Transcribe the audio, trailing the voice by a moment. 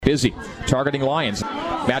busy, targeting Lions.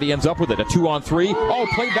 Maddie ends up with it, a 2-on-3. Oh,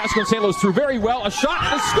 played Vasconcelos through very well. A shot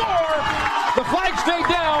and a score! The flag stayed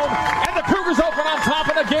down, and the Cougars open on top.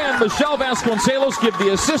 And again, Michelle Vasconcelos give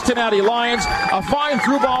the assist to Natty Lyons. A fine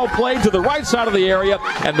through ball play to the right side of the area,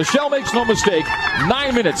 and Michelle makes no mistake.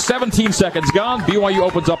 9 minutes, 17 seconds gone. BYU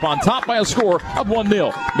opens up on top by a score of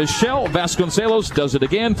 1-0. Michelle Vasconcelos does it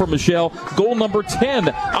again for Michelle. Goal number 10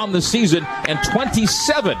 on the season, and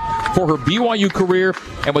 27 for her BYU career.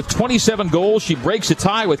 And with 27 goals, she breaks a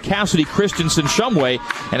tie with Cassidy Christensen Shumway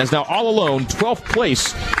and is now all alone 12th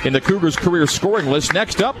place in the Cougars' career scoring list.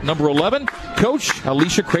 Next up, number 11, Coach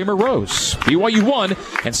Alicia Kramer-Rose. BYU won,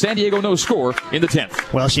 and San Diego no score in the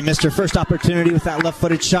 10th. Well, she missed her first opportunity with that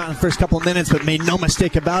left-footed shot in the first couple of minutes, but made no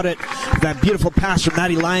mistake about it. That beautiful pass from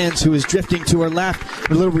Natty Lyons, who was drifting to her left.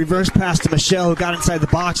 A little reverse pass to Michelle, who got inside the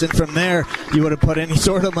box, and from there, you would have put any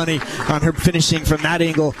sort of money on her finishing from that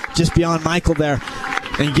angle, just beyond Michael there.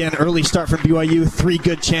 And again, early start from BYU, 3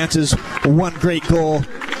 good chances, 1 great goal,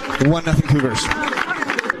 1-0 Cougars.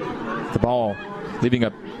 The ball leaving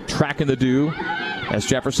a track in the dew as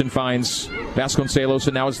Jefferson finds Vasconcelos,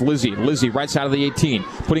 and now it's Lizzie. Lizzie, right side of the 18,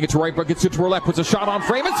 putting it to right, but gets it to her left, puts a shot on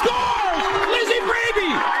frame, and scores! Lizzie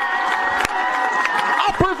Braby!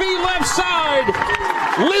 Upper V left side.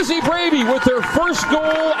 Lizzie Braby with her first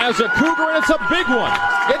goal as a Cougar, and it's a big one.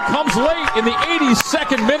 It comes late in the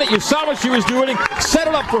 82nd minute. You saw what she was doing. Set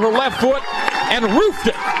it up for her left foot and roofed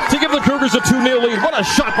it to give the Cougars a 2-0 lead. What a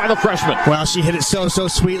shot by the freshman. Well, she hit it so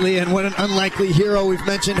sweetly, and what an unlikely hero. We've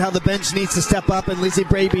mentioned how the bench needs to step up, and Lizzie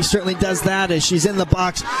Braby certainly does that as she's in the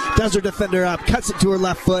box, does her defender up, cuts it to her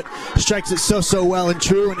left foot, strikes it so well and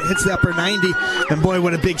true, and it hits the upper 90. And boy,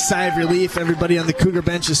 what a big sigh of relief everybody on the Cougar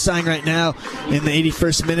bench is sighing right now in the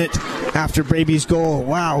 81st minute after Braby's goal.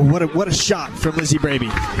 Wow, what a shot from Lizzie Braby.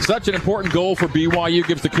 Such an important goal for BYU,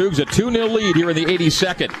 gives the Cougs a 2-0 lead here in the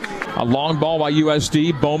 82nd. A long ball by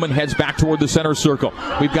USD. Bowman heads back toward the center circle.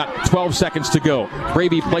 We've got 12 seconds to go.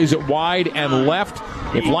 Braby plays it wide and left.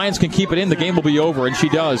 If Lyons can keep it in, the game will be over, and she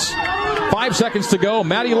does. 5 seconds to go.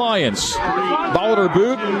 Maddie Lyons, ball at her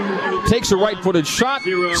boot, takes a right-footed shot,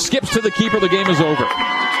 skips to the keeper. The game is over.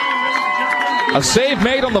 A save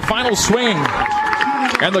made on the final swing.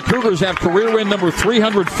 And the Cougars have career win number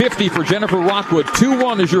 350 for Jennifer Rockwood.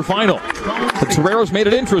 2-1 is your final. The Toreros made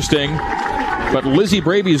it interesting, but Lizzie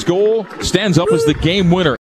Braby's goal stands up as the game winner.